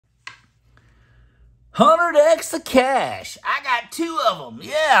100x the cash. I got 2 of them.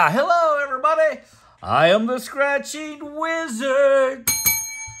 Yeah, hello everybody. I am the Scratching Wizard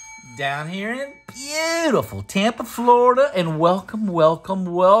down here in beautiful Tampa, Florida. And welcome.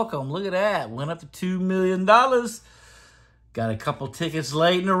 Look at that. Went up to $2 million. Got a couple tickets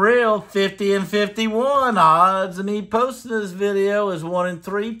late in the reel, 50 and 51. Odds of me posting this video is 1 in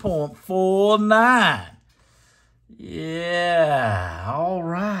 3.49. Yeah, all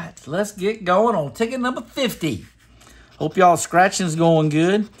right. Let's get going on ticket number 50. Hope y'all scratching's going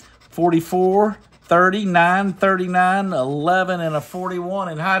good. 44, 39, 39, 11, and a 41.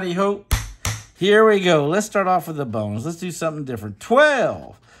 And howdy hope. Here we go. Let's start off with the bonus. Let's do something different.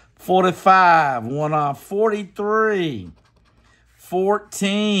 12, 45, 1 off, 43,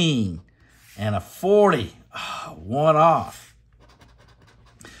 14, and a 40. Oh, 1 off.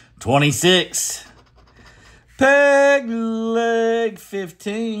 26. Peg leg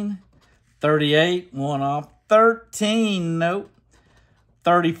 15, 38, 1 off, 13, nope,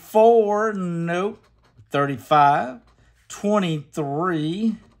 34, nope, 35,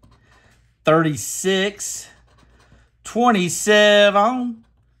 23, 36, 27,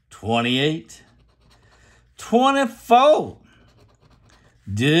 28, 24,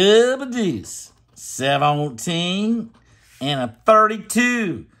 double deuce, 17, and a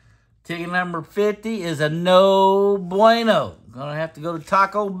 32. Ticket number 50 is a no bueno. Gonna have to go to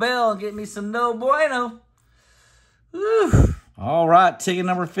Taco Bell and get me some no bueno. Whew. All right, ticket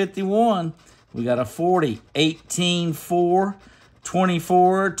number 51. We got a 40, 18, 4,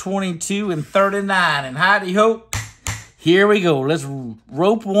 24, 22, and 39. And howdy hope. Here we go. Let's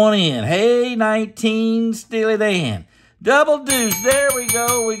rope one in. Hey, 19, Steely Dan. Double deuce. There we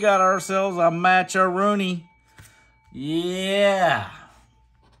go. We got ourselves a match-a-rooney. Yeah.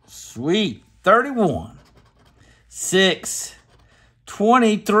 Sweet. 31. 6.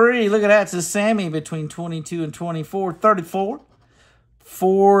 23. Look at that. It's a Sammy between 22 and 24. 34.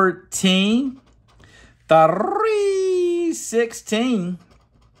 14. 3. 16.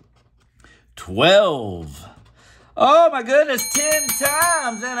 12. Oh, my goodness. 10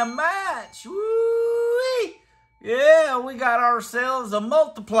 times and a match. Woo-wee. Yeah, we got ourselves a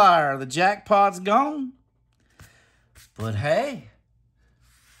multiplier. The jackpot's gone. But hey.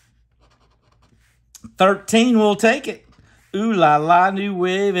 13 will take it. Ooh la la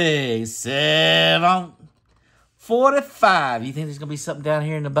nueve. 7. 45. You think there's going to be something down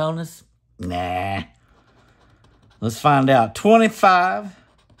here in the bonus? Nah. Let's find out. 25.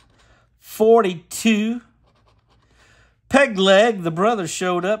 42. Peg leg. The brother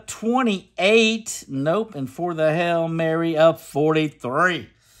showed up. 28. Nope. And for the Hail Mary, up 43.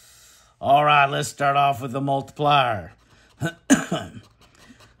 All right, let's start off with the multiplier.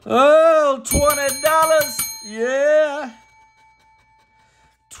 Oh, $20. Yeah.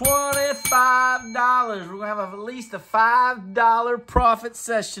 $25. We're going to have at least a $5 profit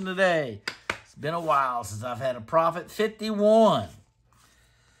session today. It's been a while since I've had a profit. 51.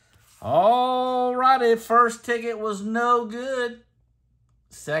 All righty. First ticket was no good.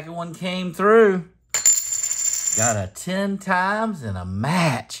 Second one came through. Got a 10 times and a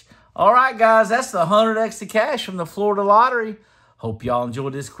match. All right, guys. That's the 100x to cash from the Florida Lottery. Hope y'all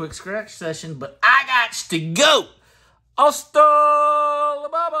enjoyed this quick scratch session, but I got to go. Hasta la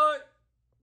bye-bye.